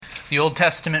The Old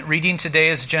Testament reading today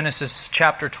is Genesis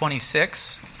chapter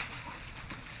 26.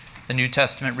 The New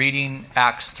Testament reading,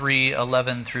 Acts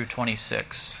 3:11 through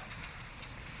 26.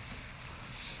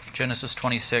 Genesis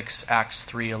 26, Acts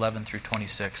 3:11 through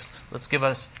 26. Let's give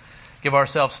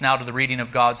ourselves now to the reading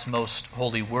of God's most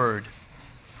holy word.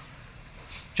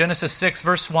 Genesis 26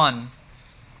 verse 1.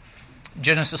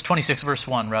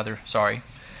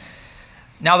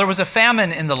 Now there was a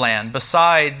famine in the land,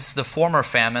 besides the former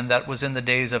famine that was in the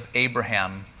days of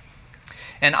Abraham.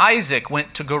 And Isaac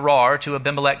went to Gerar to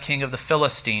Abimelech king of the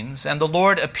Philistines, and the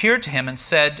Lord appeared to him and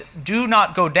said, "Do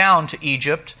not go down to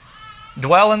Egypt.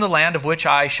 Dwell in the land of which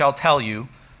I shall tell you.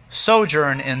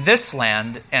 Sojourn in this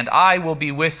land, and I will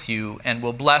be with you and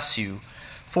will bless you.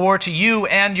 For to you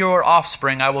and your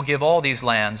offspring I will give all these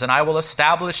lands, and I will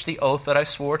establish the oath that I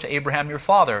swore to Abraham your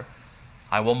father.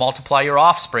 I will multiply your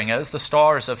offspring as the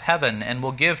stars of heaven, and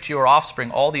will give to your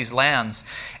offspring all these lands.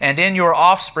 And in your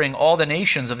offspring all the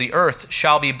nations of the earth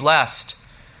shall be blessed.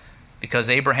 Because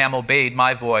Abraham obeyed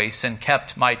my voice and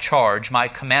kept my charge, my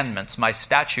commandments, my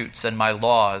statutes, and my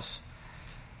laws."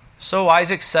 So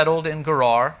Isaac settled in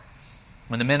Gerar.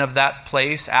 When the men of that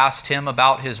place asked him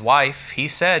about his wife, he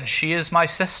said, "She is my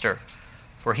sister."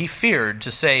 For he feared to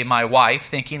say my wife,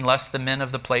 thinking lest the men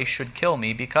of the place should kill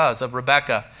me because of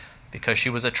Rebekah, because she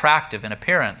was attractive in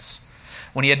appearance.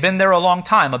 When he had been there a long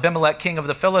time, Abimelech king of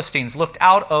the Philistines looked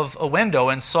out of a window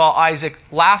and saw Isaac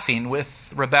laughing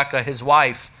with Rebekah his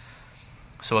wife.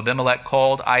 So Abimelech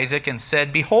called Isaac and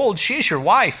said, "Behold, she is your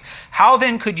wife. How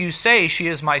then could you say she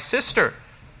is my sister?"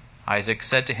 Isaac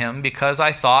said to him, "Because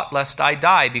I thought lest I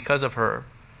die because of her."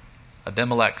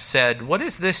 Abimelech said, "What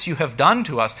is this you have done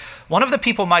to us? One of the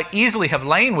people might easily have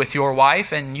lain with your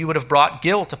wife, and you would have brought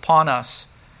guilt upon us."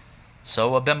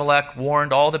 So Abimelech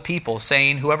warned all the people,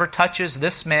 saying, "Whoever touches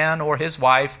this man or his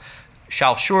wife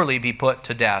shall surely be put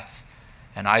to death."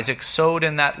 And Isaac sowed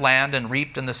in that land and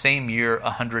reaped in the same year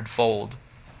 100-fold.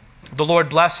 The Lord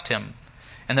blessed him,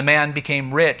 and the man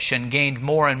became rich and gained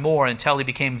more and more until he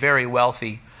became very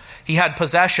wealthy. He had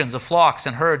possessions of flocks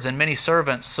and herds and many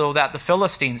servants, so that the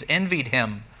Philistines envied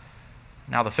him.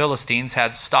 Now the Philistines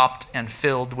had stopped and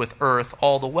filled with earth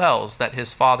all the wells that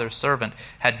his father's servant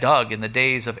had dug in the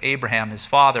days of Abraham his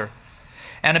father.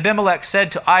 And Abimelech said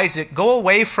to Isaac, "Go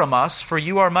away from us, for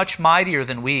you are much mightier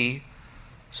than we."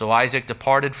 So Isaac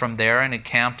departed from there and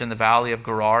encamped in the valley of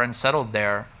Gerar and settled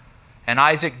there. And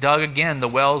Isaac dug again the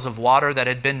wells of water that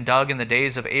had been dug in the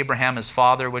days of Abraham his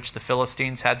father, which the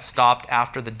Philistines had stopped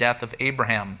after the death of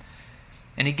Abraham.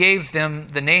 And he gave them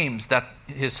the names that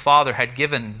his father had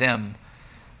given them.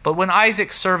 But when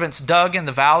Isaac's servants dug in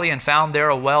the valley and found there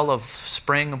a well of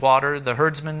spring water, the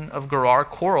herdsmen of Gerar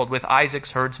quarreled with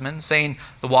Isaac's herdsmen, saying,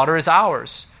 "The water is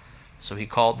ours." So he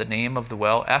called the name of the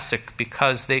well Esek,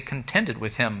 because they contended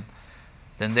with him.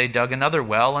 Then they dug another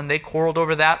well, and they quarreled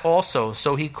over that also.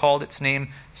 So he called its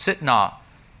name Sitnah.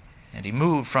 And he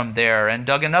moved from there and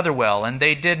dug another well, and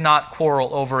they did not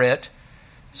quarrel over it.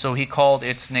 So he called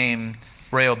its name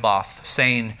Rehoboth,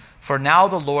 saying, "For now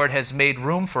the Lord has made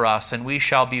room for us, and we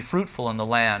shall be fruitful in the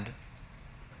land."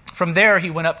 From there he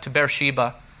went up to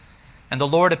Beersheba, and the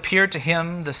Lord appeared to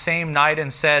him the same night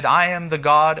and said, "I am the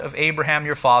God of Abraham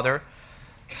your father.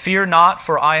 Fear not,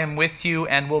 for I am with you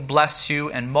and will bless you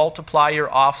and multiply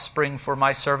your offspring for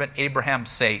my servant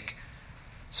Abraham's sake."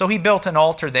 So he built an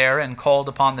altar there and called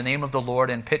upon the name of the Lord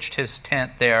and pitched his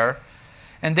tent there.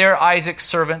 And there Isaac's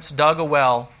servants dug a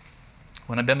well.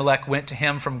 When Abimelech went to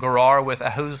him from Gerar with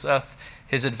Ahuzzath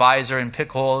his advisor and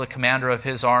Pichol the commander of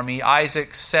his army,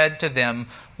 Isaac said to them,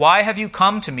 "Why have you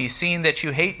come to me, seeing that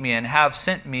you hate me and have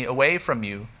sent me away from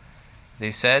you?"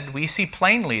 They said, "We see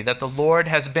plainly that the Lord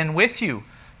has been with you."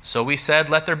 So we said,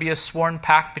 "Let there be a sworn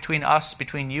pact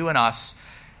between you and us,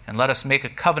 and let us make a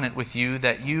covenant with you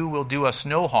that you will do us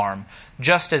no harm,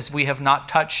 just as we have not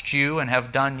touched you and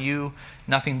have done you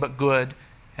nothing but good,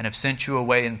 and have sent you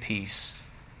away in peace.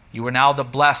 You are now the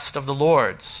blessed of the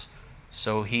Lord's."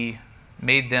 So he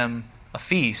made them a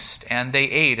feast, and they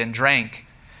ate and drank.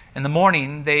 In the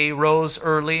morning they rose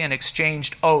early and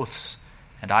exchanged oaths,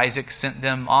 and Isaac sent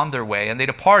them on their way, and they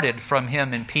departed from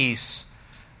him in peace.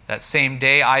 That same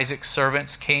day Isaac's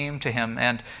servants came to him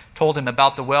and told him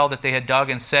about the well that they had dug,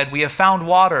 and said, "We have found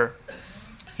water."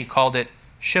 He called it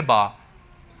Shibah.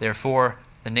 Therefore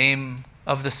the name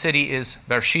of the city is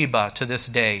Beersheba to this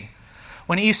day.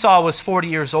 When Esau was 40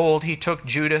 years old, he took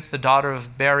Judith, the daughter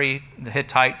of Beri the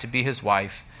Hittite, to be his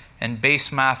wife, and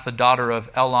Basemath, the daughter of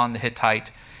Elon the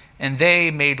Hittite, and they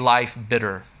made life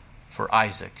bitter for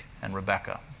Isaac and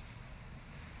Rebekah.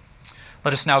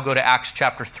 Let us now go to Acts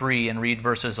chapter 3 and read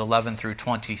verses 11 through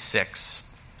 26.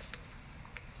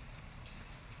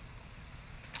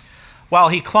 While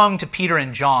he clung to Peter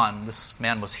and John, this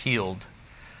man was healed.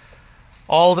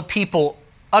 All the people,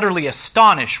 utterly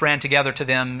astonished, ran together to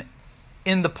them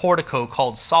in the portico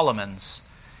called Solomon's.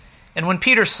 And when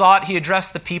Peter saw it, he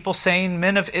addressed the people, saying,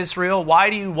 Men of Israel, why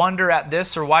do you wonder at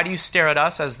this, or why do you stare at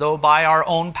us as though by our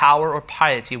own power or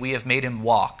piety we have made him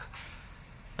walk?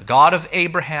 The God of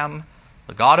Abraham,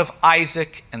 the God of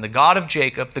Isaac, and the God of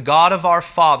Jacob, the God of our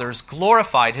fathers,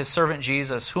 glorified his servant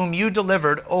Jesus, whom you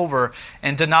delivered over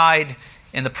and denied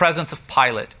in the presence of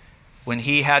Pilate when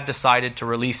he had decided to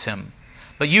release him.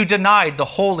 But you denied the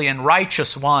holy and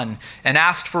righteous one and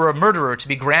asked for a murderer to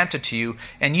be granted to you,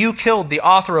 and you killed the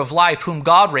author of life, whom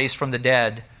God raised from the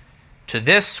dead. To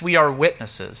this we are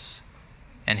witnesses.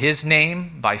 And his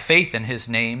name, by faith in his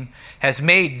name, has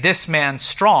made this man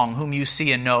strong, whom you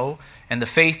see and know, and the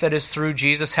faith that is through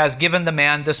Jesus has given the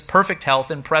man this perfect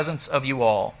health in presence of you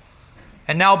all.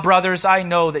 And now, brothers, I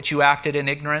know that you acted in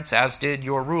ignorance, as did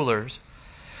your rulers.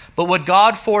 But what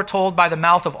God foretold by the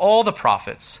mouth of all the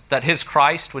prophets, that his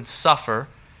Christ would suffer,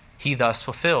 he thus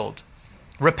fulfilled.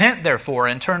 Repent, therefore,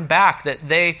 and turn back,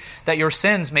 that your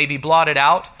sins may be blotted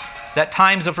out, that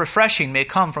times of refreshing may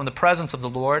come from the presence of the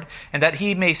Lord, and that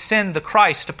he may send the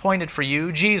Christ appointed for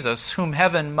you, Jesus, whom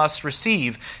heaven must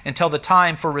receive until the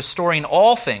time for restoring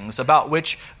all things, about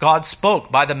which God spoke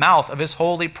by the mouth of his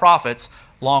holy prophets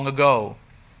long ago.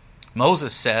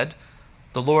 Moses said,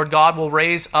 The Lord God will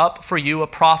raise up for you a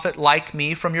prophet like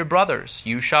me from your brothers.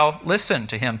 You shall listen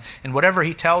to him in whatever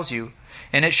he tells you.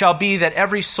 And it shall be that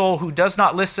every soul who does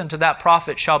not listen to that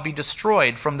prophet shall be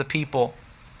destroyed from the people.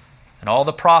 And all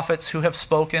the prophets who have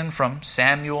spoken, from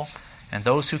Samuel and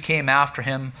those who came after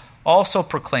him, also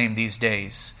proclaim these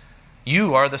days.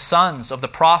 You are the sons of the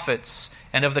prophets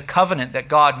and of the covenant that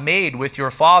God made with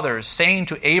your fathers, saying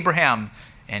to Abraham,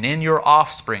 And in your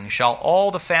offspring shall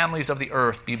all the families of the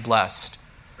earth be blessed.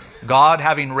 God,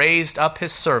 having raised up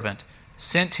his servant,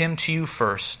 sent him to you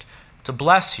first, to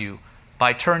bless you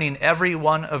by turning every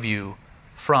one of you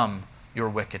from your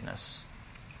wickedness.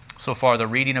 So far, the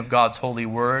reading of God's holy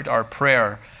word. Our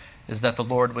prayer is that the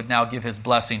Lord would now give his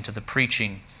blessing to the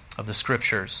preaching of the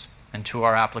Scriptures and to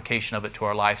our application of it to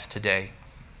our lives today.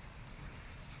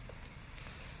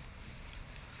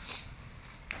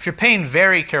 If you're paying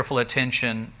very careful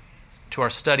attention to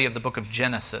our study of the book of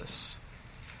Genesis,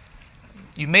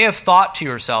 you may have thought to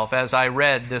yourself, as I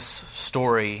read this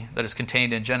story that is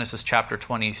contained in Genesis chapter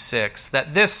 26,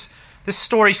 that this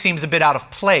story seems a bit out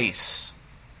of place.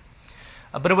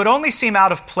 But it would only seem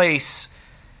out of place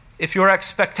if your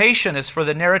expectation is for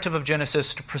the narrative of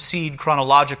Genesis to proceed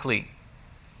chronologically.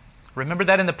 Remember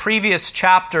that in the previous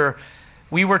chapter,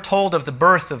 we were told of the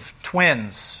birth of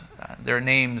twins, their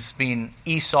names being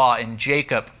Esau and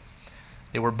Jacob.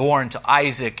 They were born to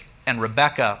Isaac and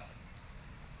Rebekah.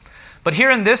 But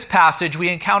here in this passage, we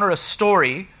encounter a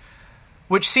story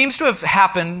which seems to have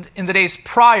happened in the days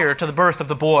prior to the birth of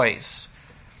the boys.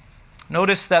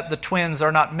 Notice that the twins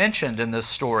are not mentioned in this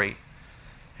story.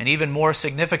 And even more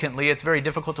significantly, it's very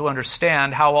difficult to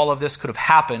understand how all of this could have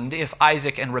happened if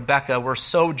Isaac and Rebekah were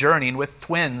sojourning with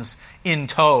twins in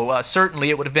tow.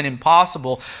 Certainly, it would have been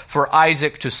impossible for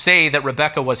Isaac to say that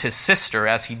Rebekah was his sister,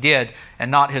 as he did, and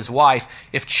not his wife,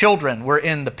 if children were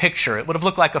in the picture. It would have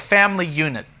looked like a family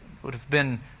unit. It would have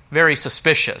been very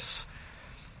suspicious.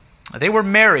 They were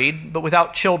married, but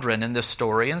without children in this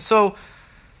story, and so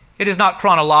it is not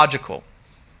chronological.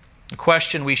 The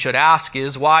question we should ask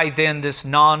is, why then this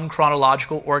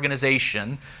non-chronological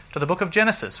organization to the book of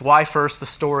Genesis? Why first the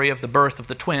story of the birth of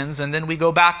the twins, and then we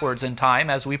go backwards in time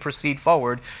as we proceed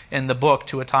forward in the book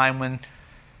to a time when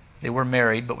they were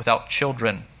married but without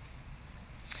children?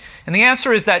 And the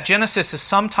answer is that Genesis is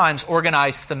sometimes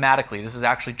organized thematically. This is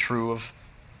actually true of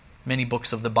many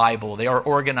books of the Bible. They are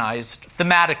organized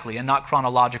thematically and not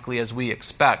chronologically as we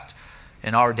expect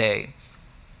in our day.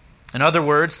 In other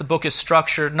words, the book is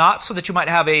structured not so that you might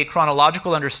have a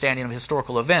chronological understanding of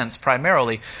historical events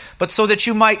primarily, but so that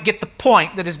you might get the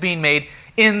point that is being made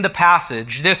in the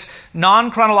passage. This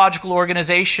non-chronological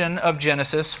organization of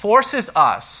Genesis forces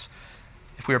us,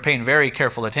 if we are paying very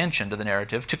careful attention to the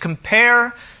narrative, to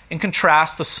compare and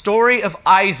contrast the story of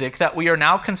Isaac that we are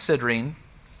now considering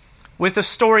with the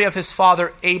story of his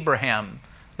father Abraham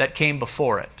that came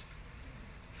before it.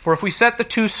 For if we set the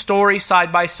two stories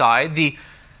side by side, the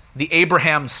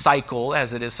Abraham cycle,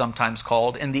 as it is sometimes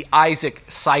called, and the Isaac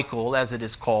cycle, as it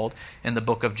is called in the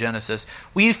book of Genesis,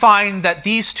 we find that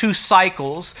these two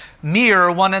cycles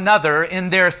mirror one another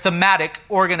in their thematic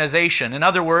organization. In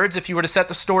other words, if you were to set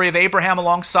the story of Abraham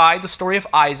alongside the story of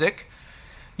Isaac,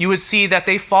 you would see that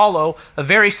they follow a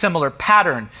very similar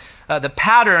pattern. The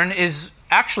pattern is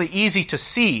actually easy to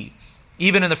see.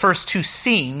 even in the first two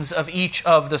scenes of each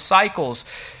of the cycles.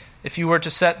 If you were to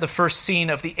set the first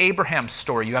scene of the Abraham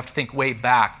story, you have to think way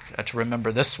back to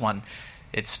remember this one.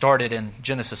 It started in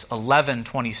Genesis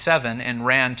 11:27 and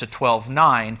ran to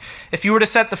 12:9. If you were to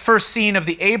set the first scene of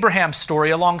the Abraham story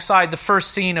alongside the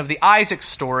first scene of the Isaac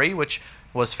story, which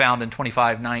was found in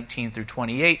 25:19 through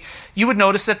 28, you would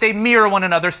notice that they mirror one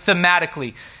another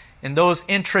thematically. In those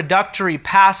introductory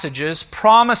passages,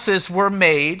 promises were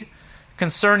made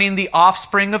concerning the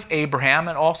offspring of Abraham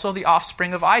and also the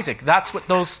offspring of Isaac. That's what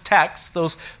those texts,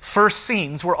 those first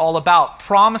scenes were all about.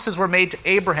 Promises were made to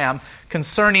Abraham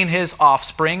concerning his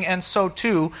offspring, and so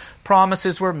too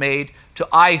promises were made to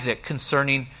Isaac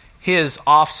concerning his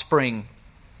offspring.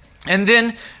 And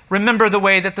then remember the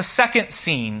way that the second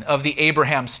scene of the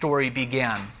Abraham story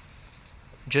began.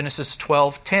 Genesis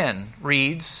 12:10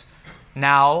 reads,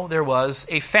 "Now there was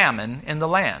a famine in the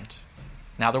land."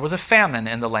 Now there was a famine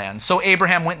in the land. So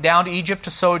Abraham went down to Egypt to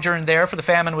sojourn there, for the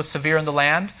famine was severe in the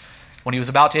land. When he was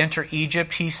about to enter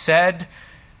Egypt, he said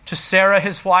to Sarah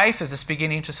his wife, is this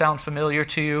beginning to sound familiar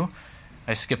to you?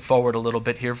 I skip forward a little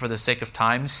bit here for the sake of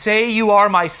time. "Say you are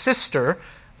my sister,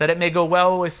 that it may go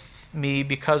well with me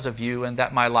because of you, and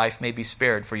that my life may be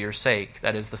spared for your sake."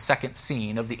 That is the second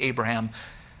scene of the Abraham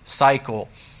cycle.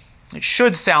 It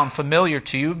should sound familiar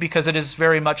to you because it is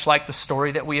very much like the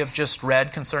story that we have just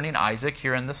read concerning Isaac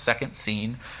here in the second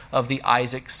scene of the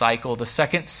Isaac cycle. The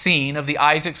second scene of the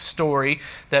Isaac story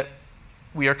that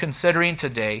we are considering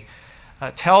today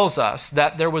tells us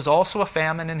that there was also a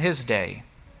famine in his day.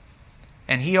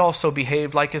 And he also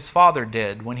behaved like his father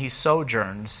did when he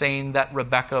sojourned, saying that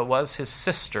Rebekah was his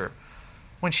sister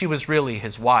when she was really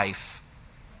his wife.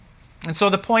 And so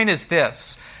the point is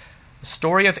this. The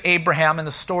story of Abraham and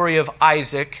the story of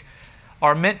Isaac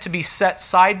are meant to be set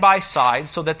side by side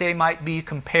so that they might be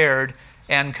compared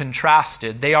and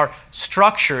contrasted. They are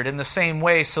structured in the same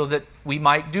way so that we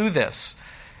might do this.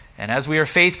 And as we are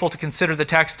faithful to consider the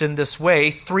text in this way,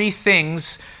 three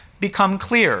things become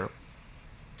clear.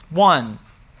 One,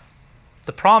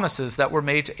 the promises that were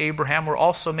made to Abraham were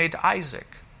also made to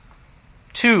Isaac.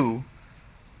 Two,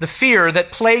 the fear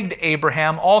that plagued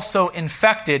Abraham also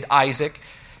infected Isaac.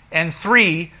 And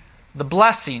three, the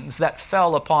blessings that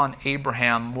fell upon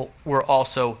Abraham were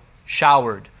also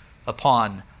showered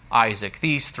upon Isaac.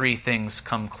 These three things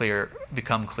become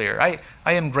clear. I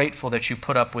am grateful that you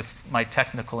put up with my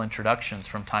technical introductions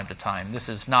from time to time. This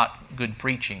is not good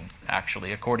preaching,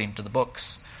 actually, according to the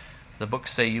books. The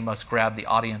books say you must grab the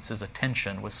audience's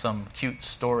attention with some cute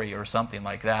story or something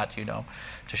like that,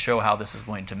 to show how this is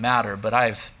going to matter. But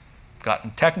I've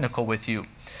gotten technical with you.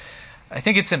 I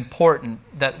think it's important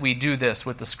that we do this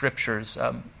with the Scriptures.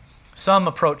 Some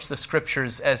approach the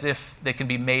Scriptures as if they can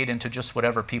be made into just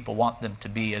whatever people want them to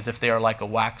be, as if they are like a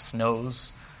wax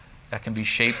nose that can be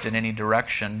shaped in any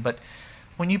direction. But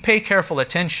when you pay careful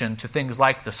attention to things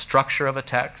like the structure of a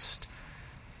text,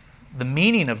 the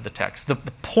meaning of the text, the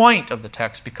point of the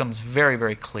text becomes very,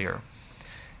 very clear.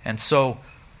 And so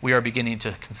we are beginning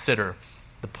to consider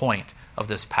the point of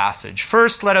this passage.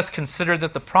 First, let us consider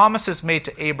that the promises made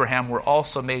to Abraham were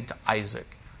also made to Isaac.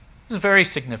 This is very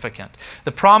significant.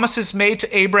 The promises made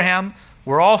to Abraham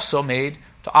were also made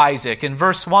to Isaac. In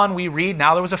verse 1 we read,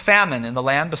 "Now there was a famine in the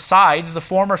land besides the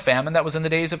former famine that was in the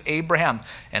days of Abraham.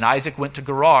 And Isaac went to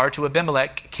Gerar to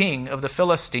Abimelech, king of the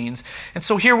Philistines." And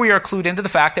so here we are clued into the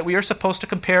fact that we are supposed to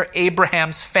compare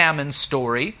Abraham's famine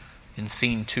story in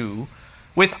scene 2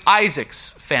 with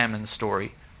Isaac's famine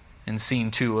story in scene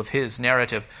 2 of his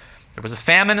narrative. There was a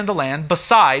famine in the land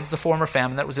besides the former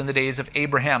famine that was in the days of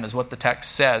Abraham, is what the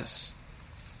text says.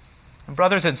 And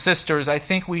brothers and sisters, I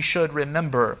think we should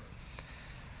remember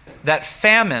that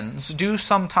famines do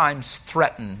sometimes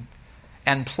threaten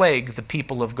and plague the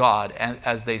people of God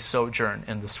as they sojourn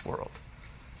in this world.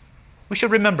 We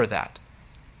should remember that.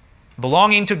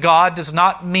 Belonging to God does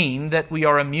not mean that we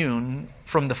are immune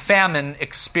from the famine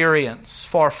experience.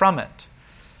 Far from it.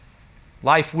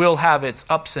 Life will have its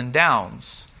ups and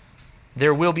downs.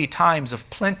 There will be times of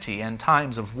plenty and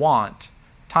times of want,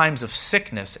 times of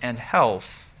sickness and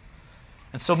health.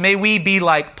 And so may we be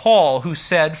like Paul, who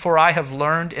said, "For I have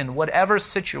learned in whatever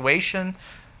situation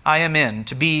I am in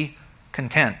to be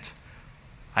content.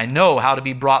 I know how to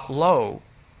be brought low,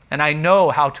 and I know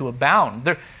how to abound."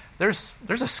 There's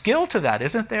a skill to that,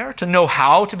 isn't there? To know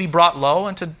how to be brought low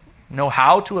and to know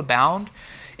how to abound.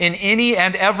 In any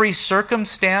and every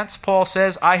circumstance, Paul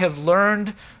says, "I have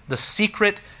learned the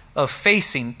secret of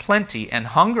facing plenty and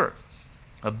hunger,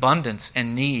 abundance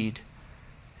and need."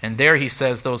 And there he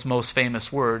says those most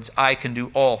famous words, "I can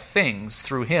do all things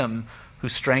through him who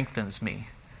strengthens me."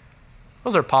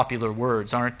 Those are popular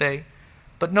words, aren't they?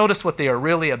 But notice what they are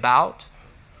really about.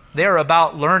 They're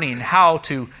about learning how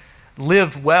to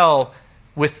live well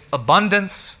with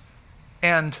abundance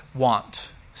and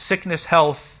want. Sickness,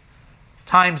 health,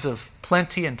 times of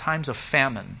plenty and times of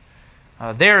famine.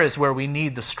 There is where we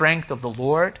need the strength of the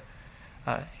Lord.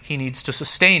 He needs to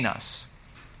sustain us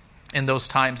in those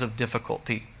times of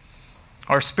difficulty.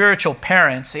 Our spiritual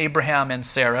parents, Abraham and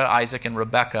Sarah, Isaac and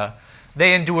Rebekah,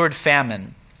 they endured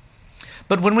famine.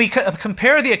 But when we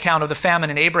compare the account of the famine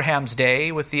in Abraham's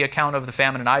day with the account of the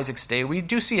famine in Isaac's day, we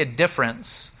do see a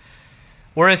difference.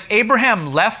 Whereas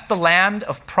Abraham left the land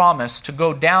of promise to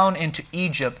go down into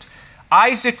Egypt,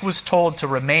 Isaac was told to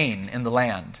remain in the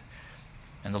land.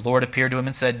 And the Lord appeared to him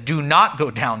and said, "Do not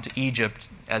go down to Egypt,"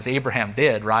 as Abraham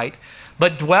did, right?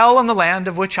 "But dwell in the land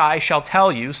of which I shall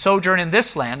tell you. Sojourn in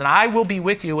this land, and I will be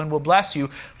with you and will bless you.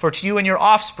 For to you and your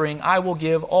offspring I will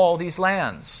give all these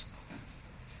lands."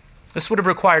 This would have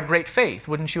required great faith,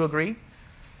 wouldn't you agree?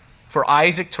 For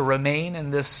Isaac to remain in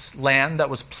this land that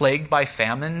was plagued by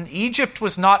famine. Egypt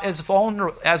was not as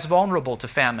vulnerable to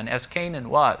famine as Canaan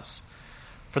was.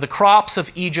 For the crops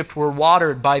of Egypt were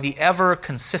watered by the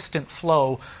ever-consistent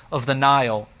flow of the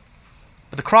Nile.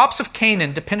 But the crops of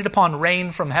Canaan depended upon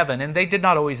rain from heaven, and they did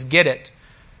not always get it.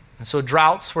 And so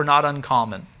droughts were not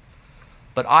uncommon.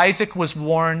 But Isaac was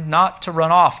warned not to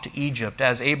run off to Egypt,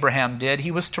 as Abraham did.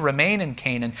 He was to remain in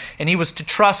Canaan, and he was to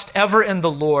trust ever in the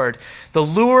Lord. The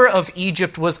lure of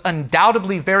Egypt was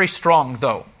undoubtedly very strong,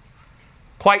 though.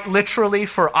 Quite literally,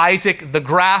 for Isaac, the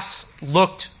grass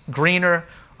looked greener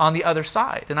on the other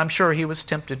side, and I'm sure he was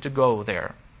tempted to go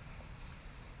there.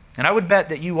 And I would bet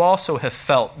that you also have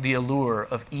felt the allure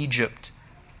of Egypt.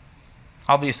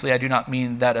 Obviously, I do not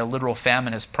mean that a literal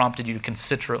famine has prompted you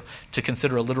to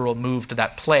consider a literal move to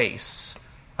that place.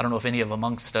 I don't know if any of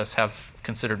amongst us have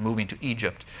considered moving to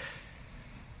Egypt.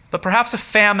 But perhaps a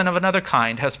famine of another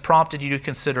kind has prompted you to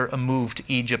consider a move to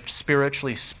Egypt,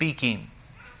 spiritually speaking.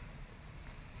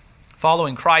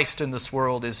 Following Christ in this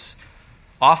world is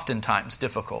oftentimes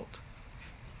difficult.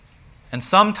 And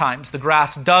sometimes the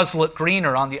grass does look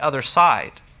greener on the other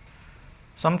side.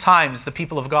 Sometimes the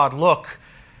people of God look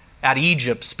at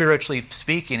Egypt, spiritually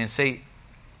speaking, and say,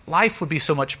 life would be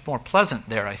so much more pleasant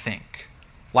there, I think.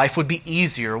 Life would be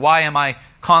easier. Why am I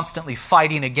constantly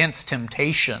fighting against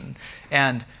temptation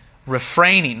and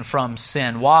refraining from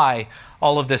sin? Why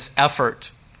all of this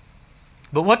effort?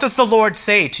 But what does the Lord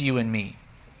say to you and me?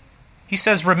 He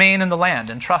says, remain in the land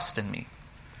and trust in me.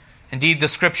 Indeed, the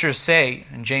scriptures say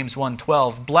in James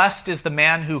 1:12, blessed is the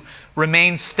man who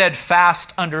remains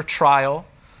steadfast under trial,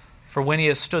 for when he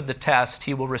has stood the test,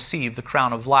 he will receive the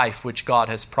crown of life which God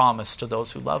has promised to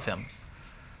those who love him.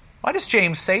 Why does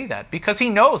James say that? Because he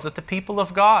knows that the people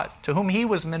of God, to whom he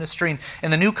was ministering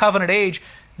in the new covenant age,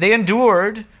 they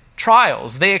endured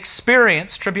trials, they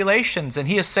experienced tribulations, and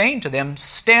he is saying to them,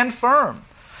 stand firm,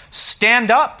 stand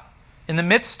up in the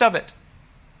midst of it,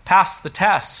 pass the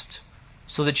test,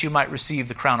 so that you might receive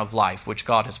the crown of life which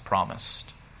God has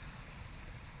promised.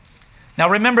 Now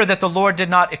remember that the Lord did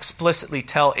not explicitly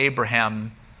tell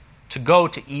Abraham to go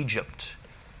to Egypt.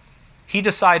 He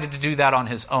decided to do that on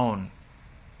his own.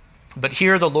 But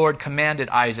here the Lord commanded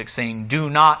Isaac, saying, do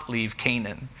not leave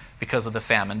Canaan because of the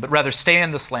famine, but rather stay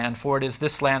in this land, for it is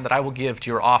this land that I will give to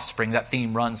your offspring. That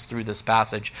theme runs through this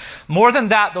passage. More than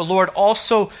that, the Lord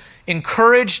also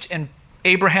encouraged and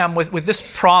Abraham with this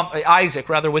Isaac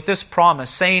with this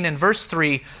promise, saying in verse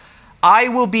 3, I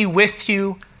will be with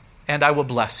you and I will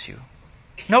bless you.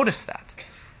 Notice that.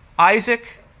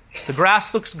 Isaac, the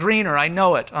grass looks greener, I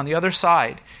know it, on the other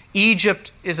side.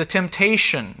 Egypt is a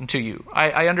temptation to you.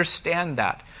 I understand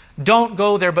that. Don't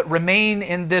go there, but remain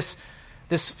in this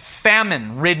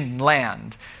famine-ridden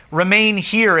land. Remain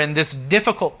here in this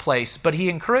difficult place. But he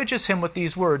encourages him with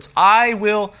these words, I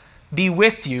will be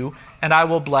with you and I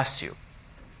will bless you.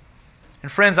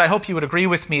 And friends, I hope you would agree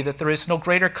with me that there is no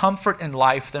greater comfort in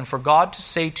life than for God to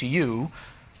say to you,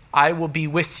 I will be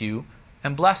with you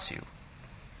and bless you.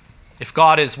 If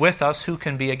God is with us, who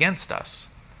can be against us?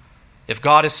 If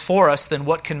God is for us, then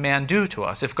what can man do to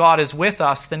us? If God is with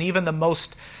us, then even the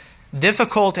most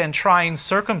difficult and trying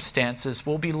circumstances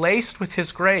will be laced with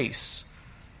His grace.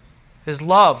 His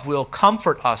love will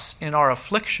comfort us in our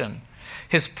affliction.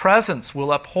 His presence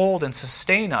will uphold and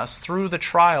sustain us through the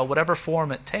trial, whatever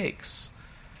form it takes.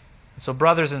 So,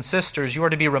 brothers and sisters, you are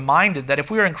to be reminded that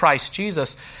if we are in Christ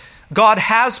Jesus, God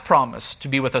has promised to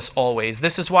be with us always.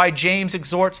 This is why James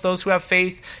exhorts those who have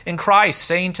faith in Christ,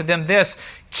 saying to them this,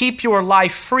 keep your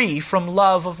life free from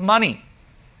love of money,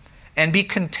 and be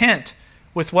content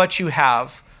with what you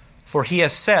have, for he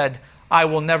has said, I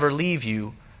will never leave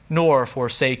you nor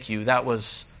forsake you. That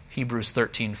was Hebrews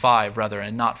 13:5, rather,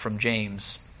 and not from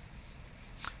James.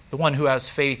 the one who has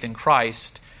faith in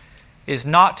Christ, is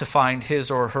not to find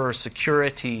his or her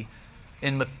security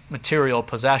in material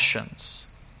possessions.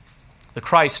 The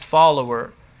Christ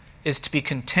follower is to be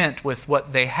content with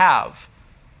what they have,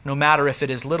 no matter if it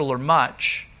is little or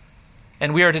much.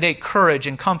 And we are to take courage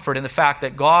and comfort in the fact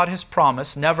that God has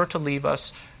promised never to leave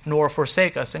us nor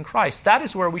forsake us in Christ. That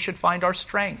is where we should find our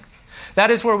strength. That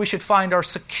is where we should find our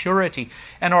security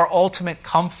and our ultimate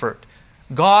comfort.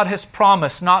 God has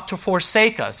promised not to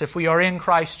forsake us if we are in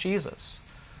Christ Jesus.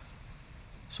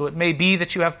 So it may be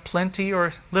that you have plenty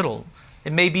or little.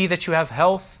 It may be that you have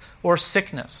health or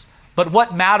sickness. But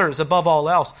what matters above all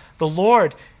else, the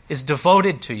Lord is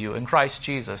devoted to you in Christ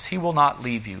Jesus. He will not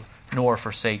leave you nor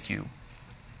forsake you.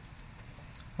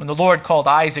 When the Lord called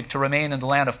Isaac to remain in the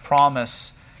land of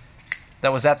promise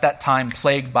that was at that time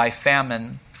plagued by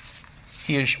famine,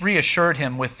 he reassured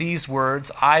him with these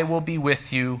words, "I will be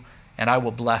with you and I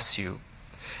will bless you."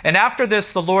 And after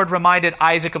this, the Lord reminded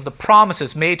Isaac of the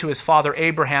promises made to his father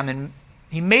Abraham, and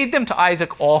he made them to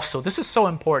Isaac also. This is so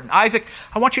important. Isaac,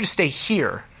 I want you to stay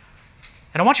here.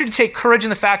 And I want you to take courage in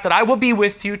the fact that I will be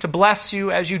with you to bless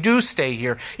you as you do stay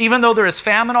here. Even though there is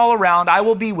famine all around, I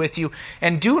will be with you.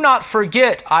 And do not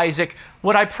forget, Isaac,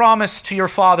 what I promised to your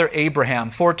father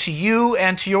Abraham. For to you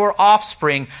and to your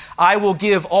offspring I will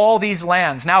give all these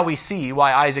lands. Now we see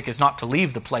why Isaac is not to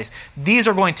leave the place. These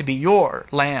are going to be your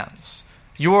lands,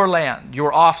 your land,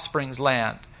 your offspring's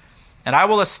land. And I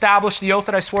will establish the oath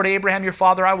that I swore to Abraham your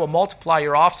father. I will multiply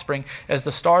your offspring as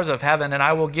the stars of heaven, and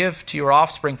I will give to your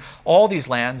offspring all these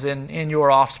lands, and in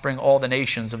your offspring all the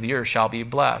nations of the earth shall be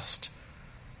blessed.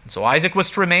 And so Isaac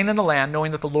was to remain in the land,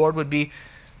 knowing that the Lord would be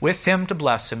with him to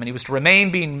bless him, and he was to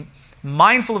remain being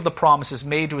mindful of the promises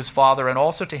made to his father and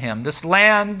also to him. This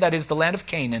land, that is the land of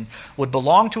Canaan, would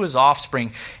belong to his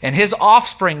offspring, and his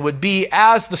offspring would be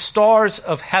as the stars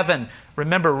of heaven.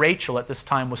 Remember, Rachel at this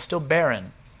time was still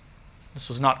barren. This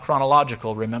was not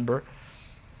chronological, remember?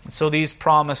 And so these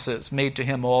promises made to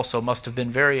him also must have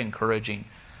been very encouraging.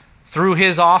 Through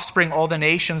his offspring, all the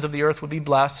nations of the earth would be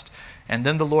blessed. And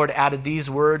then the Lord added these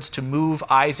words to move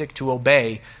Isaac to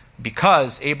obey.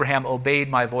 Because Abraham obeyed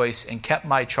my voice and kept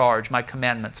my charge, my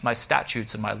commandments, my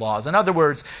statutes, and my laws. In other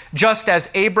words, just as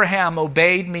Abraham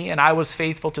obeyed me and I was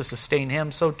faithful to sustain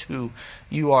him, so too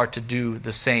you are to do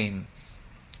the same.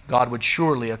 God would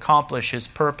surely accomplish his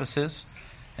purposes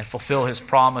and fulfill his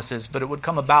promises, but it would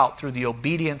come about through the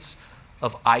obedience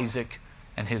of Isaac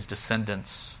and his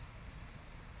descendants.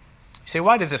 You say,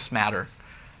 why does this matter?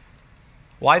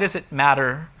 Why does it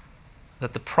matter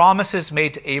that the promises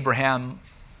made to Abraham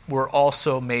were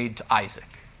also made to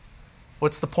Isaac?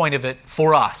 What's the point of it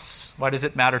for us? Why does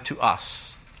it matter to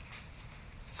us?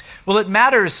 Well, it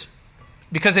matters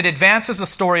because it advances the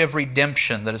story of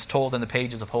redemption that is told in the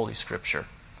pages of Holy Scripture.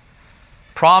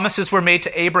 Promises were made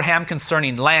to Abraham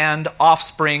concerning land,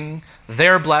 offspring,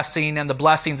 their blessing, and the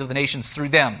blessings of the nations through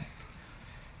them.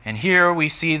 And here we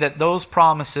see that those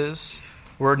promises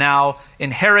were now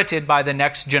inherited by the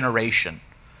next generation.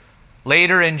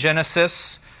 Later in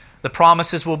Genesis, the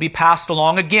promises will be passed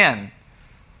along again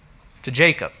to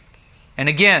Jacob. And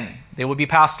again, they will be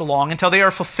passed along until they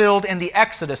are fulfilled in the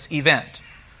Exodus event.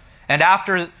 And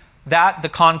after that, the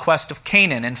conquest of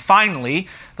Canaan. And finally,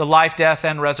 the life, death,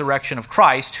 and resurrection of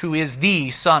Christ, who is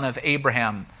the Son of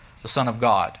Abraham, the Son of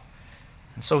God.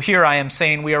 And so here I am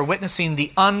saying we are witnessing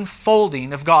the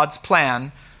unfolding of God's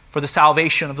plan for the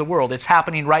salvation of the world. It's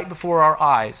happening right before our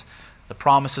eyes. The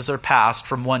promises are passed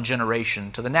from one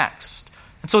generation to the next.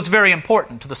 And so it's very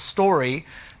important to the story,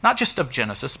 not just of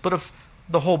Genesis, but of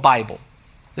the whole Bible.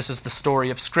 This is the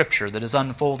story of Scripture that is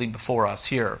unfolding before us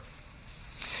here.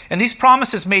 And these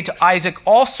promises made to Isaac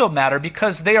also matter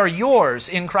because they are yours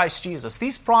in Christ Jesus.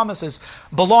 These promises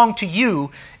belong to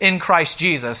you in Christ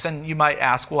Jesus. And you might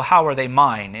ask, well, how are they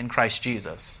mine in Christ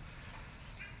Jesus?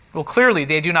 Well, clearly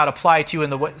they do not apply to you in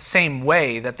the same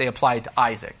way that they applied to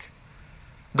Isaac.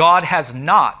 God has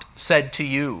not said to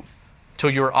you, to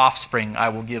your offspring I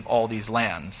will give all these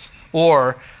lands,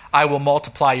 or I will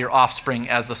multiply your offspring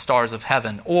as the stars of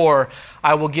heaven, or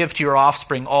I will give to your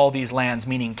offspring all these lands,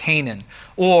 meaning Canaan,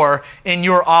 or in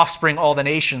your offspring all the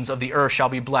nations of the earth shall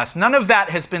be blessed. None of that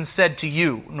has been said to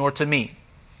you nor to me.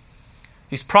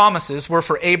 These promises were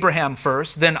for Abraham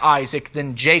first, then Isaac,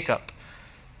 then Jacob,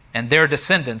 and their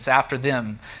descendants after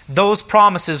them. Those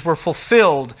promises were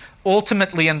fulfilled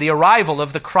ultimately in the arrival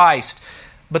of the Christ.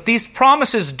 But these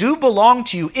promises do belong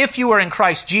to you if you are in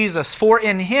Christ Jesus, for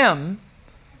in him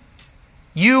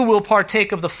you will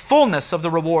partake of the fullness of the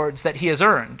rewards that he has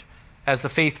earned as the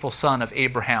faithful son of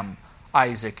Abraham,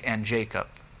 Isaac, and Jacob.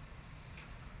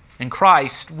 In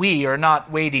Christ, we are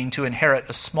not waiting to inherit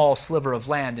a small sliver of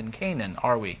land in Canaan,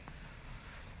 are we?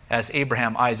 As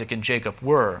Abraham, Isaac, and Jacob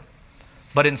were.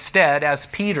 But instead, as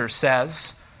Peter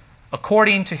says,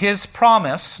 according to his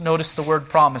promise, notice the word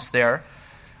promise there,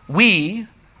 we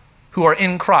who are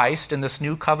in Christ in this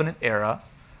new covenant era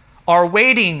are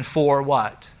waiting for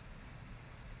what?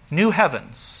 New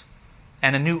heavens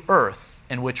and a new earth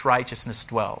in which righteousness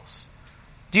dwells.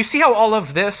 Do you see how all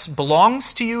of this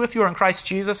belongs to you if you are in Christ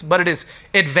Jesus, but it is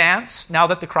advanced now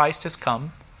that the Christ has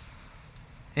come?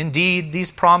 Indeed,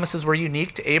 these promises were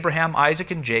unique to Abraham, Isaac,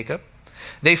 and Jacob.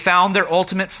 They found their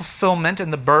ultimate fulfillment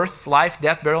in the birth, life,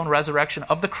 death, burial, and resurrection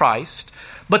of the Christ,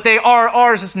 but they are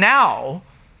ours now,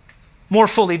 more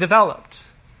fully developed.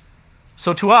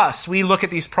 So to us, we look at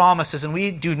these promises and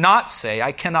we do not say,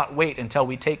 I cannot wait until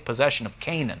we take possession of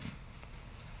Canaan.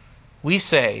 We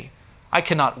say, I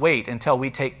cannot wait until we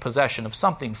take possession of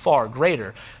something far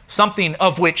greater, something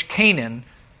of which Canaan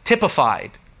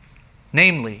typified,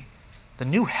 namely the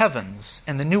new heavens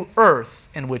and the new earth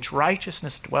in which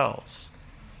righteousness dwells.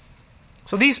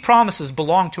 So these promises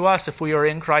belong to us if we are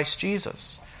in Christ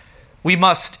Jesus. We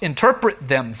must interpret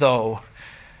them, though,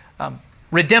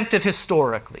 redemptive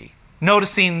historically,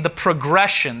 noticing the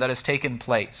progression that has taken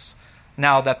place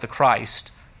now that the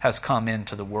Christ has come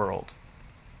into the world.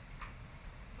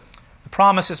 The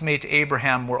promises made to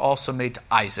Abraham were also made to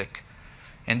Isaac,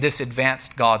 and this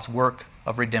advanced God's work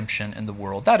of redemption in the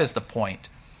world. That is the point.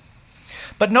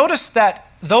 But notice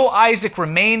that though Isaac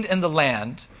remained in the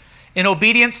land, in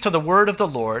obedience to the word of the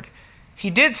Lord, he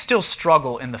did still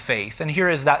struggle in the faith. And here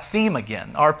is that theme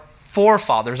again. Our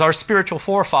forefathers, our spiritual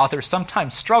forefathers,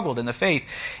 sometimes struggled in the faith.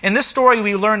 In this story,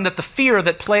 we learn that the fear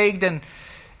that plagued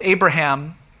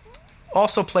Abraham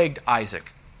also plagued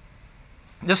Isaac.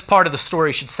 This part of the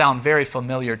story should sound very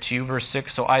familiar to you. Verse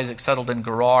 6, so Isaac settled in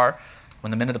Gerar. When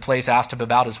the men of the place asked him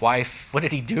about his wife, what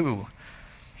did he do?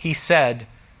 He said,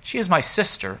 she is my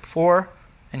sister,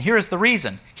 and here is the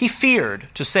reason. He feared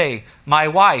to say, my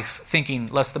wife, thinking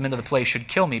lest the men of the place should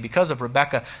kill me because of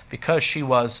Rebekah, because she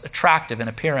was attractive in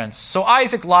appearance. So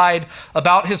Isaac lied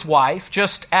about his wife,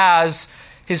 just as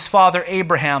his father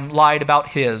Abraham lied about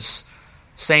his,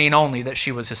 saying only that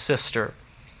she was his sister.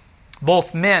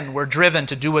 Both men were driven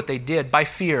to do what they did by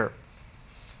fear.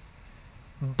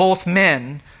 Both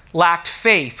men lacked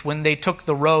faith when they took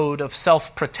the road of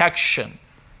self-protection,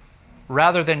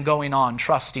 rather than going on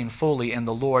trusting fully in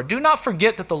the Lord. Do not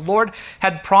forget that the Lord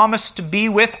had promised to be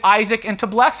with Isaac and to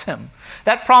bless him.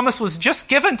 That promise was just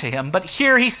given to him, but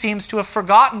here he seems to have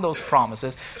forgotten those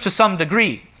promises to some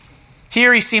degree.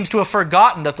 Here he seems to have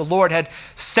forgotten that the Lord had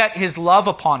set his love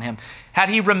upon him. Had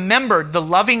he remembered the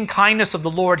loving kindness of the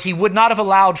Lord, he would not have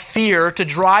allowed fear to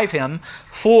drive him,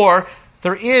 for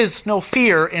there is no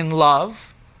fear in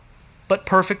love, but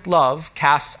perfect love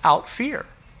casts out fear.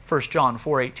 1 John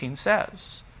 4:18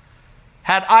 says.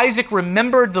 Had Isaac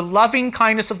remembered the loving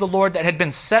kindness of the Lord that had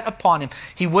been set upon him,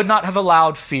 he would not have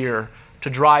allowed fear to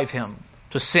drive him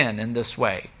to sin in this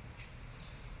way.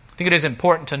 I think it is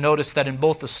important to notice that in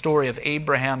both the story of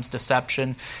Abraham's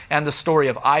deception and the story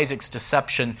of Isaac's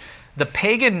deception, the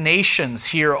pagan nations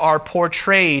here are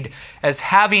portrayed as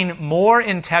having more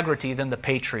integrity than the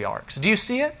patriarchs. Do you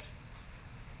see it?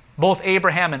 Both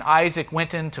Abraham and Isaac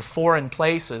went into foreign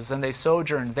places and they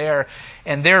sojourned there,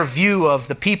 and their view of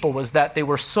the people was that they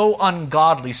were so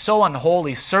ungodly, so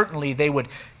unholy, certainly they would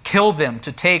kill them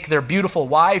to take their beautiful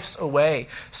wives away.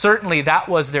 Certainly that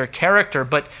was their character,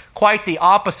 but quite the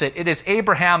opposite. It is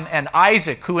Abraham and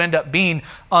Isaac who end up being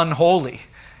unholy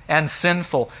and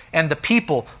sinful, and the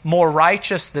people more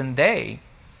righteous than they.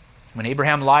 When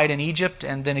Abraham lied in Egypt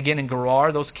and then again in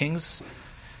Gerar, those kings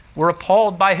were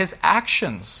appalled by his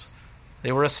actions.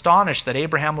 They were astonished that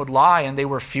Abraham would lie, and they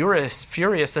were furious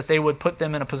that they would put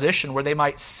them in a position where they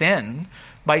might sin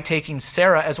by taking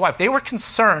Sarah as wife. They were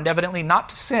concerned, evidently, not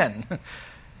to sin.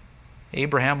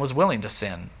 Abraham was willing to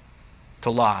sin, to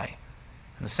lie.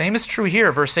 And the same is true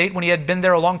here. Verse 8, when he had been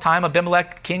there a long time,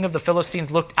 Abimelech, king of the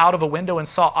Philistines, looked out of a window and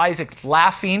saw Isaac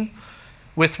laughing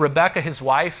with Rebekah, his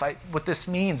wife. What this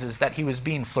means is that he was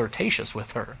being flirtatious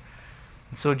with her.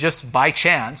 And so just by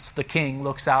chance, the king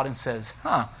looks out and says,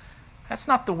 that's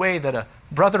not the way that a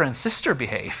brother and sister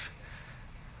behave.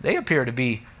 They appear to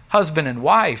be husband and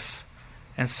wife.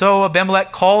 And so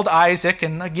Abimelech called Isaac,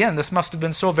 and again, this must have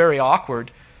been so very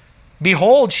awkward.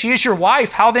 Behold, she is your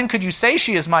wife. How then could you say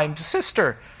she is my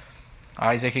sister?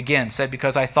 Isaac again said,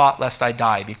 because I thought lest I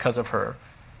die because of her.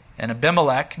 And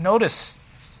Abimelech, notice,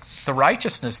 the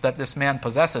righteousness that this man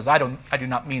possesses. I do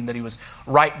not mean that he was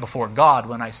right before God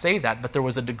when I say that, but there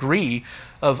was a degree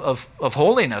of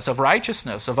holiness, of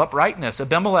righteousness, of uprightness.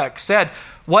 Abimelech said,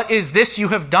 "What is this you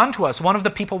have done to us? One of the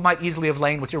people might easily have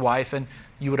lain with your wife, and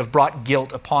you would have brought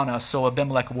guilt upon us." So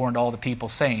Abimelech warned all the people,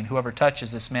 saying, "Whoever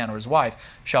touches this man or his wife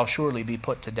shall surely be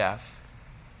put to death."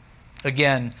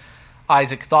 Again,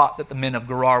 Isaac thought that the men of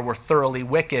Gerar were thoroughly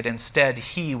wicked. Instead,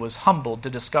 he was humbled to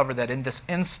discover that in this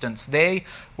instance, they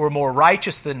were more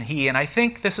righteous than he. And I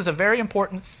think this is a very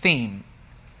important theme.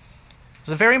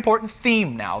 It's a very important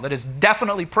theme now that is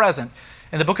definitely present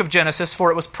in the book of Genesis,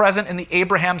 for it was present in the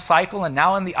Abraham cycle and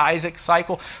now in the Isaac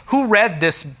cycle. Who read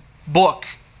this book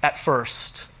at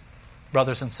first,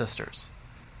 brothers and sisters?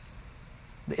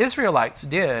 The Israelites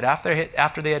did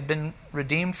after they had been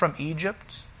redeemed from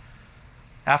Egypt.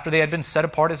 After they had been set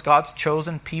apart as God's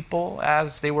chosen people,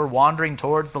 as they were wandering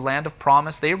towards the land of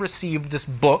promise, they received this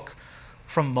book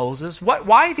from Moses.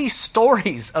 Why these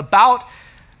stories about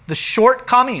the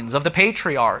shortcomings of the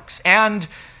patriarchs and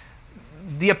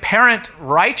the apparent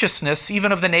righteousness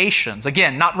even of the nations?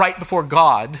 Again, not right before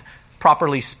God,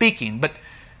 properly speaking, but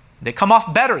they come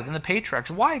off better than the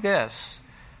patriarchs. Why this?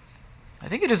 I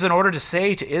think it is in order to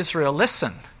say to Israel,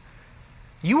 listen,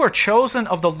 you are chosen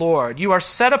of the Lord. You are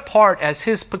set apart as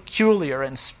His peculiar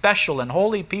and special and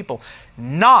holy people,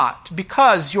 not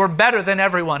because you're better than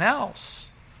everyone else.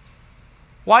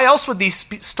 Why else would these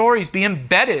stories be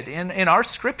embedded in our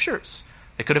scriptures?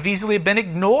 They could have easily been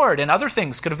ignored and other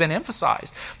things could have been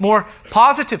emphasized. More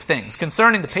positive things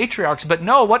concerning the patriarchs. But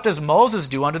no, what does Moses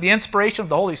do? Under the inspiration of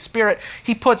the Holy Spirit,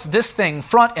 he puts this thing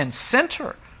front and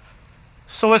center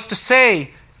so as to say,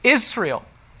 Israel,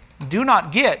 do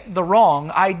not get the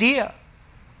wrong idea.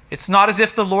 It's not as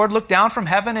if the Lord looked down from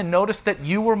heaven and noticed that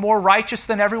you were more righteous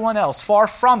than everyone else. Far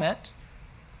from it.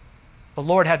 The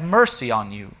Lord had mercy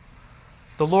on you.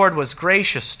 The Lord was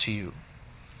gracious to you.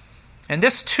 And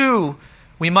this too,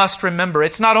 we must remember,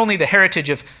 it's not only the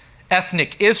heritage of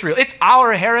ethnic Israel, it's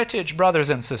our heritage, brothers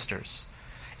and sisters.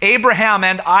 Abraham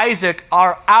and Isaac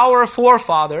are our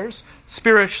forefathers,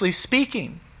 spiritually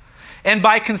speaking. And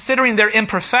by considering their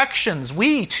imperfections,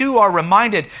 we too are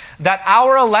reminded that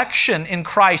our election in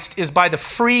Christ is by the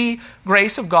free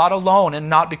grace of God alone and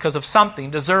not because of something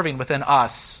deserving within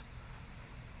us.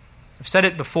 I've said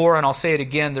it before and I'll say it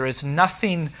again. There is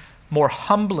nothing more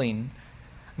humbling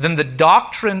than the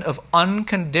doctrine of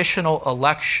unconditional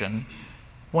election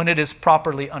when it is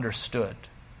properly understood.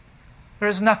 There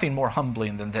is nothing more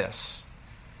humbling than this.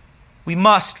 We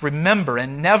must remember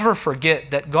and never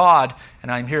forget that God,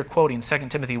 and I'm here quoting 2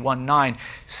 Timothy 1:9,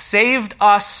 saved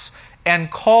us and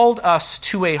called us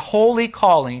to a holy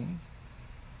calling.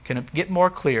 Can it get more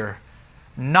clear?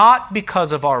 Not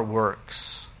because of our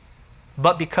works,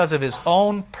 but because of His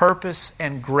own purpose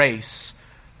and grace,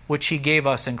 which He gave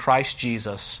us in Christ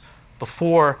Jesus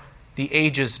before the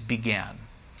ages began.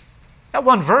 That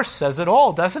one verse says it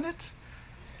all, doesn't it?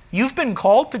 You've been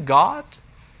called to God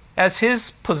as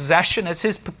His possession, as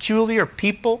His peculiar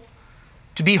people,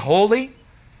 to be holy.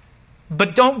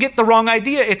 But don't get the wrong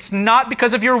idea. It's not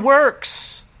because of your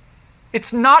works.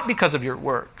 It's not because of your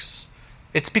works.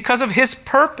 It's because of His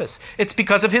purpose. It's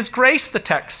because of His grace, the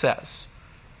text says.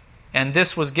 And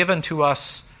this was given to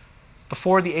us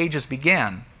before the ages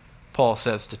began, Paul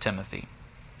says to Timothy.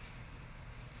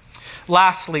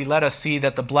 Lastly, let us see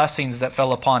that the blessings that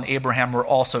fell upon Abraham were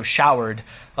also showered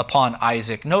upon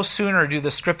Isaac. No sooner do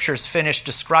the scriptures finish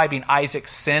describing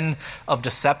Isaac's sin of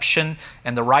deception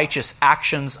and the righteous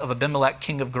actions of Abimelech,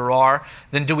 king of Gerar,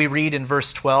 than do we read in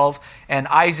verse 12, and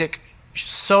Isaac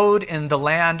sowed in the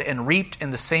land and reaped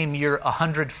in the same year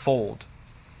 100-fold.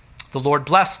 The Lord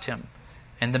blessed him,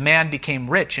 and the man became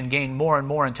rich and gained more and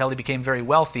more until he became very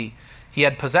wealthy. He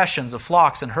had possessions of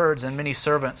flocks and herds and many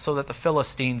servants, so that the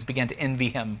Philistines began to envy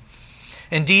him.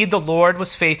 Indeed, the Lord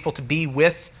was faithful to be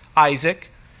with Isaac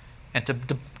and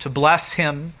to bless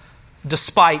him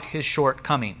despite his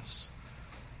shortcomings.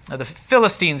 Now, the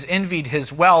Philistines envied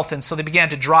his wealth, and so they began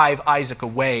to drive Isaac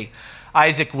away.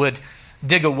 Isaac would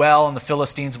dig a well, and the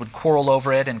Philistines would quarrel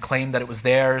over it and claim that it was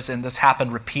theirs, and this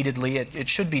happened repeatedly. It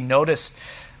should be noticed,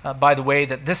 by the way,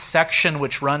 that this section,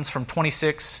 which runs from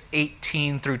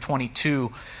 26:18 through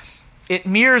 22, it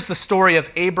mirrors the story of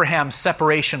Abraham's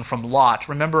separation from Lot.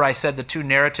 Remember I said the two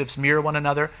narratives mirror one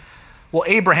another? Well,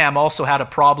 Abraham also had a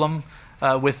problem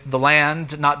with the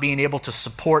land not being able to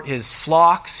support his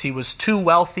flocks. He was too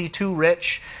wealthy, too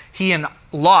rich. He and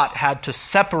Lot had to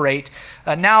separate.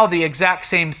 Now the exact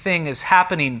same thing is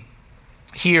happening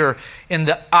here in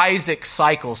the Isaac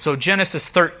cycle. So Genesis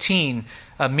 13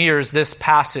 mirrors this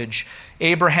passage.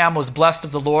 Abraham was blessed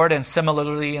of the Lord, and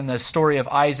similarly in the story of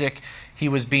Isaac, he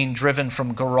was being driven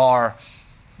from Gerar,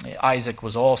 Isaac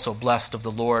was also blessed of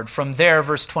the Lord. From there,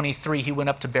 verse 23, he went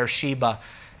up to Beersheba,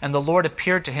 and the Lord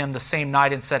appeared to him the same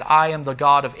night and said, I am the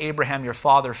God of Abraham your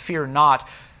father. Fear not,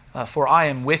 for I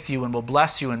am with you and will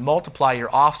bless you and multiply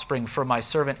your offspring for my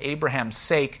servant Abraham's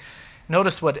sake.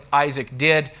 Notice what Isaac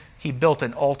did. He built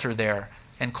an altar there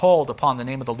and called upon the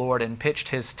name of the Lord and pitched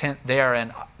his tent there,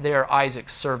 and there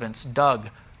Isaac's servants dug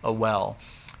a well.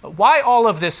 Why all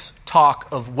of this talk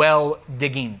of well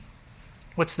digging?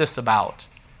 What's this about?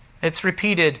 It's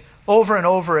repeated over and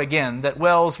over again that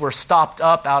wells were stopped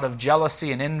up out of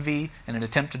jealousy and envy in an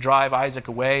attempt to drive Isaac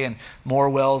away, and more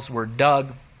wells were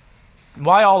dug.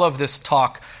 Why all of this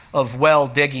talk of well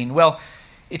digging? Well,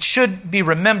 it should be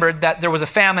remembered that there was a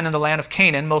famine in the land of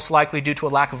Canaan, most likely due to a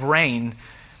lack of rain.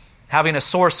 Having a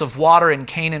source of water in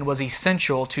Canaan was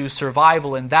essential to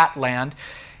survival in that land.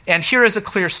 And here is a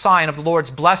clear sign of the Lord's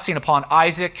blessing upon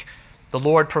Isaac. The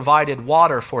Lord provided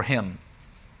water for him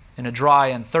in a dry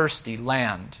and thirsty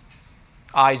land.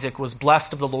 Isaac was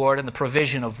blessed of the Lord, and the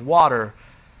provision of water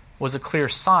was a clear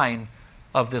sign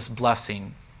of this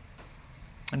blessing.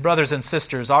 And brothers and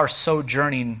sisters, our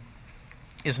sojourning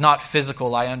is not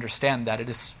physical, I understand that. It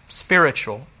is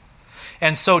spiritual.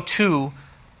 And so too,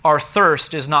 our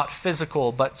thirst is not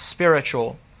physical, but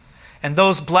spiritual. And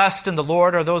those blessed in the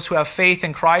Lord are those who have faith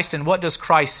in Christ. And what does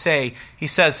Christ say? He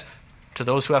says, to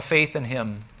those who have faith in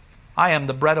him, I am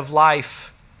the bread of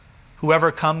life.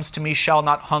 Whoever comes to me shall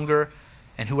not hunger,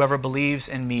 and whoever believes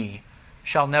in me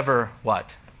shall never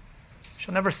what?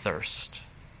 Shall never thirst.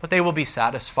 But they will be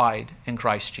satisfied in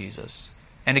Christ Jesus.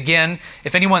 And again,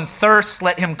 if anyone thirsts,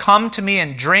 let him come to me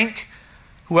and drink.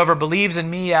 Whoever believes in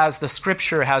me, as the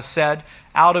Scripture has said,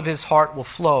 out of his heart will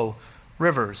flow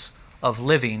rivers of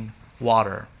living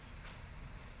water.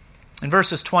 In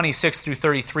verses 26 through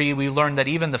 33, we learn that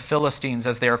even the Philistines,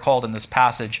 as they are called in this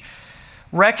passage,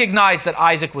 recognized that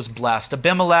Isaac was blessed.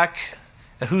 Abimelech,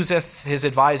 Ahuzeth, his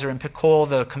advisor, and Pichol,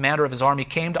 the commander of his army,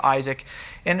 came to Isaac.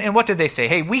 And what did they say?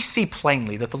 Hey, we see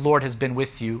plainly that the Lord has been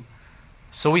with you.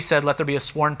 So we said, let there be a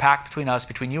sworn pact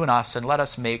between you and us, and let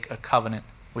us make a covenant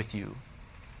with you.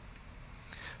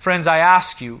 Friends, I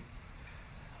ask you,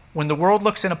 when the world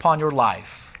looks in upon your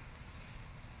life,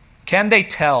 can they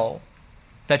tell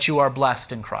that you are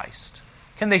blessed in Christ?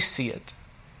 Can they see it?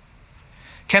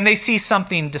 Can they see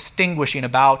something distinguishing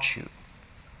about you?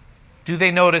 Do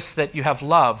they notice that you have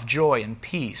love, joy, and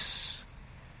peace?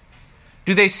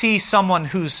 Do they see someone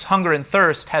whose hunger and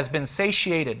thirst has been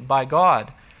satiated by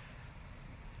God?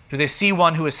 Do they see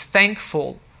one who is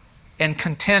thankful and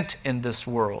content in this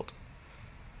world?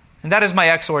 And that is my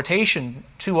exhortation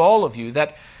to all of you,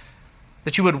 that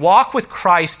you would walk with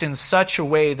Christ in such a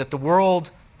way that the world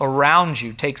around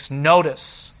you takes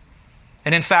notice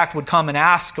and in fact would come and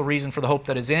ask a reason for the hope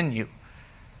that is in you.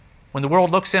 When the world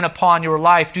looks in upon your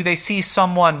life, do they see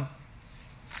someone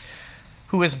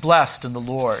who is blessed in the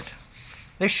Lord?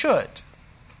 They should.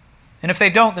 And if they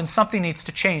don't, then something needs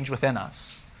to change within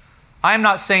us. I am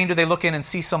not saying do they look in and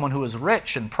see someone who is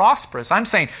rich and prosperous. I'm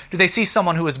saying do they see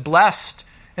someone who is blessed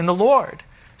in the Lord?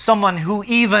 Someone who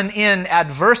even in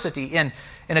adversity, in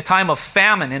a time of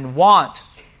famine, in want,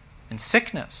 in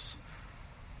sickness,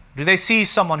 do they see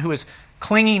someone who is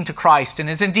clinging to Christ and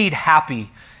is indeed happy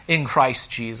in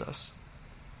Christ Jesus?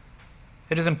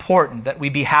 It is important that we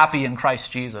be happy in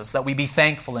Christ Jesus, that we be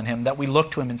thankful in him, that we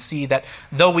look to him and see that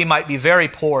though we might be very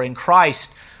poor, in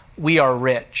Christ we are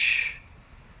rich.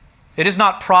 It is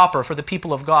not proper for the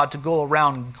people of God to go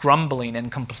around grumbling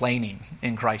and complaining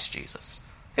in Christ Jesus.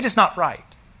 It is not right.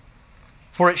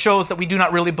 For it shows that we do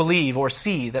not really believe or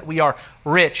see that we are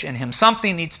rich in him.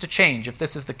 Something needs to change if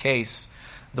this is the case.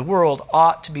 The world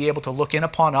ought to be able to look in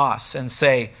upon us and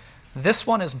say, this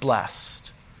one is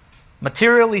blessed.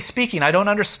 Materially speaking, I don't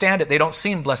understand it. They don't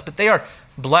seem blessed, but they are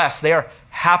blessed. They are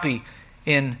happy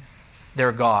in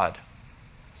their God.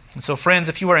 And so, friends,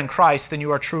 if you are in Christ, then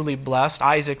you are truly blessed.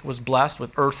 Isaac was blessed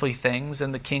with earthly things,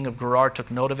 and the king of Gerar took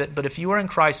note of it. But if you are in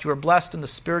Christ, you are blessed in the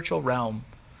spiritual realm.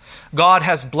 God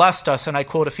has blessed us, and I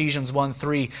quote Ephesians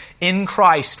 1:3, in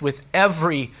Christ with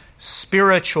every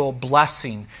spiritual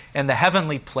blessing in the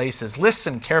heavenly places.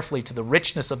 Listen carefully to the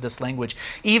richness of this language.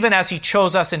 Even as he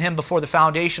chose us in him before the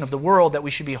foundation of the world, that we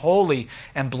should be holy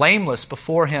and blameless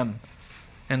before him.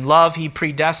 In love, he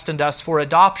predestined us for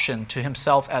adoption to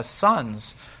himself as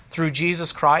sons through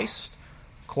Jesus Christ,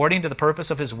 according to the purpose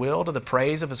of his will, to the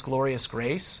praise of his glorious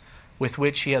grace, with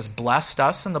which he has blessed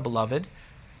us in the beloved.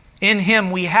 In him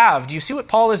we have. Do you see what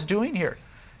Paul is doing here?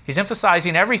 He's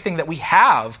emphasizing everything that we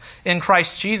have in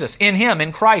Christ Jesus. In him,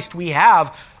 in Christ, we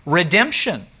have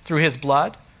redemption through his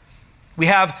blood, We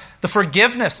have the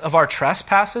forgiveness of our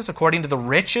trespasses according to the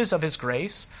riches of his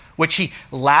grace, which he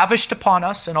lavished upon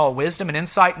us in all wisdom and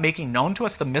insight, making known to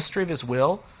us the mystery of his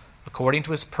will, according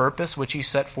to his purpose, which he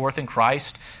set forth in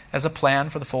Christ as a plan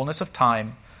for the fullness of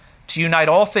time, to unite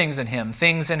all things in him,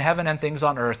 things in heaven and things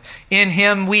on earth. In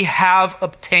him we have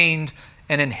obtained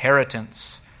an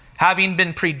inheritance, having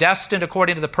been predestined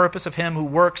according to the purpose of him who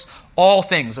works all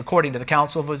things according to the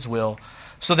counsel of his will,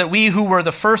 so that we who were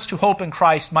the first to hope in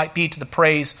Christ might be to the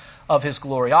praise of his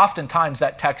glory. Oftentimes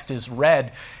that text is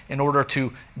read in order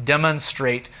to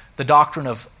demonstrate the doctrine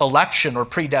of election or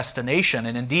predestination,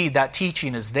 and indeed that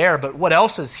teaching is there, but what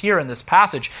else is here in this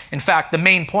passage? In fact, the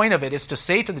main point of it is to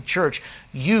say to the church,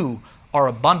 you are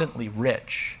abundantly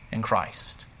rich in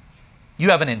Christ. You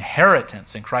have an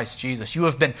inheritance in Christ Jesus. You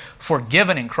have been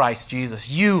forgiven in Christ Jesus.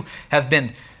 You have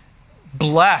been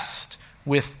blessed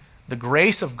with the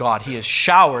grace of God. He has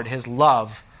showered his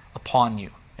love upon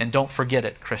you. And don't forget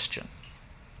it, Christian.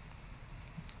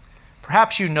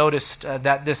 Perhaps you noticed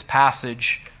that this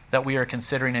passage that we are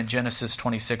considering in Genesis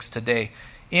 26 today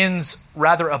ends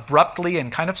rather abruptly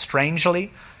and kind of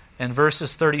strangely. In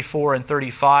verses 34 and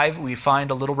 35, we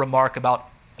find a little remark about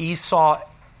Esau,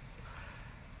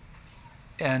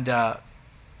 and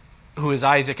who is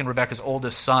Isaac and Rebekah's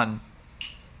oldest son.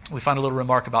 We find a little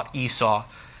remark about Esau.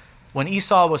 When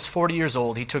Esau was 40 years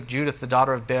old, he took Judith, the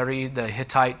daughter of Beri the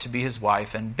Hittite, to be his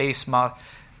wife, and Basemath,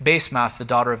 the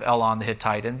daughter of Elon the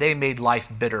Hittite, and they made life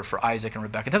bitter for Isaac and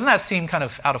Rebekah. Doesn't that seem kind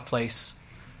of out of place?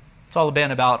 It's all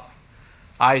been about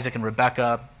Isaac and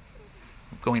Rebekah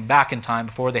going back in time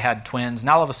before they had twins.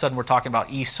 Now all of a sudden we're talking about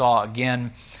Esau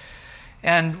again.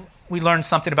 And we learned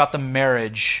something about the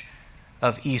marriage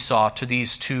of Esau to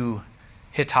these two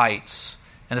Hittites,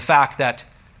 and the fact that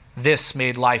this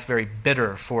made life very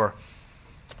bitter for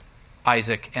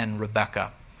Isaac and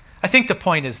Rebekah. I think the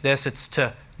point is this: it's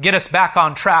to get us back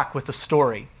on track with the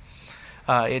story.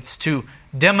 It's to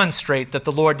demonstrate that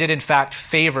the Lord did in fact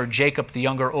favor Jacob the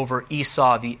younger over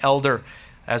Esau the elder,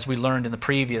 as we learned in the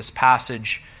previous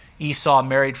passage. Esau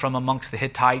married from amongst the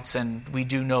Hittites, and we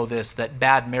do know this, that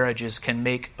bad marriages can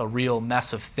make a real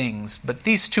mess of things. But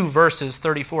these two verses,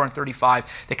 34 and 35,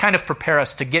 they kind of prepare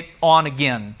us to get on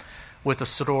again with the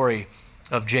story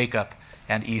of Jacob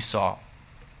and Esau.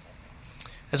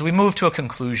 As we move to a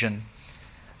conclusion,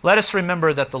 let us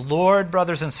remember that the Lord,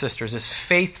 brothers and sisters, is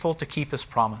faithful to keep his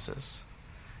promises.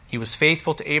 He was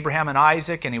faithful to Abraham and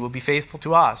Isaac, and he will be faithful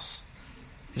to us.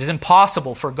 It is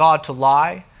impossible for God to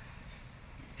lie,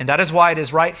 and that is why it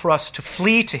is right for us to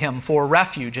flee to him for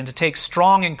refuge and to take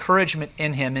strong encouragement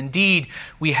in him. Indeed,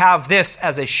 we have this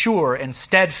as a sure and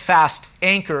steadfast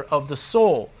anchor of the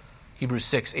soul, Hebrews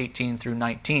 6:18 through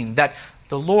 19, that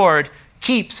the Lord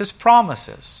keeps his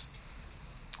promises.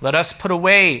 Let us put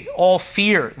away all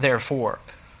fear, therefore.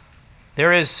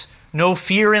 There is no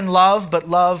fear in love, but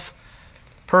love,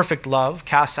 perfect love,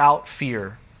 casts out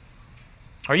fear.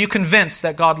 Are you convinced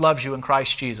that God loves you in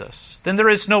Christ Jesus? Then there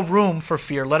is no room for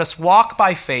fear. Let us walk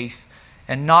by faith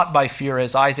and not by fear,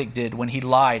 as Isaac did when he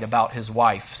lied about his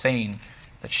wife, saying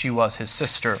that she was his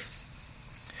sister.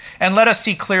 And let us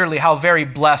see clearly how very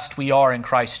blessed we are in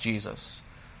Christ Jesus.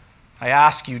 I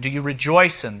ask you, do you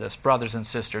rejoice in this, brothers and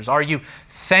sisters? Are you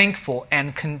thankful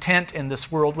and content in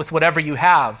this world with whatever you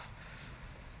have?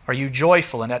 Are you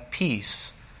joyful and at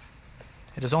peace?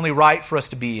 It is only right for us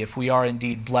to be if we are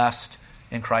indeed blessed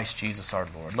in Christ Jesus our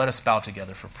Lord. Let us bow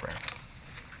together for prayer.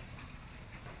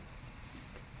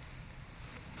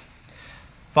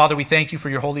 Father, we thank you for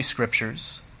your holy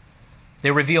scriptures.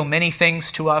 They reveal many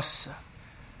things to us.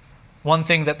 One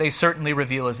thing that they certainly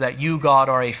reveal is that you, God,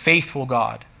 are a faithful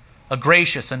God, a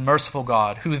gracious and merciful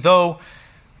God, who, though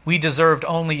we deserved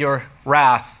only your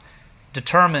wrath,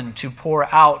 determined to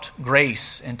pour out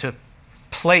grace and to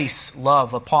place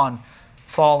love upon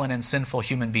fallen and sinful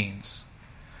human beings.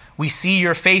 We see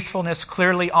your faithfulness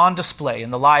clearly on display in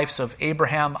the lives of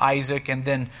Abraham, Isaac, and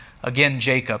then again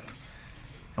Jacob.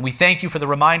 And we thank you for the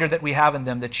reminder that we have in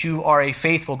them that you are a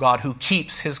faithful God who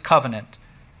keeps his covenant.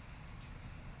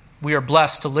 We are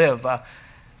blessed to live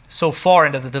so far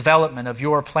into the development of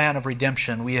your plan of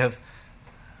redemption. We have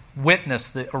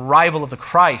witnessed the arrival of the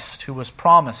Christ who was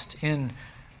promised in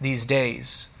these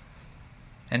days.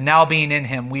 And now being in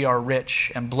him, we are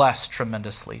rich and blessed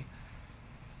tremendously.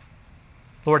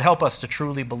 Lord, help us to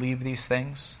truly believe these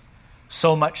things,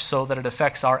 so much so that it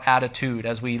affects our attitude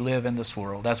as we live in this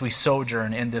world, as we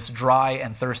sojourn in this dry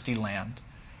and thirsty land.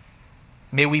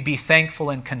 May we be thankful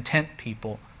and content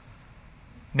people.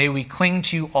 May we cling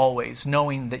to you always,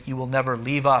 knowing that you will never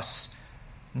leave us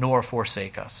nor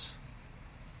forsake us.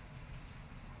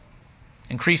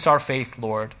 Increase our faith,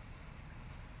 Lord.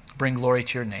 Bring glory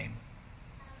to your name.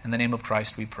 In the name of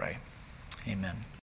Christ we pray. Amen.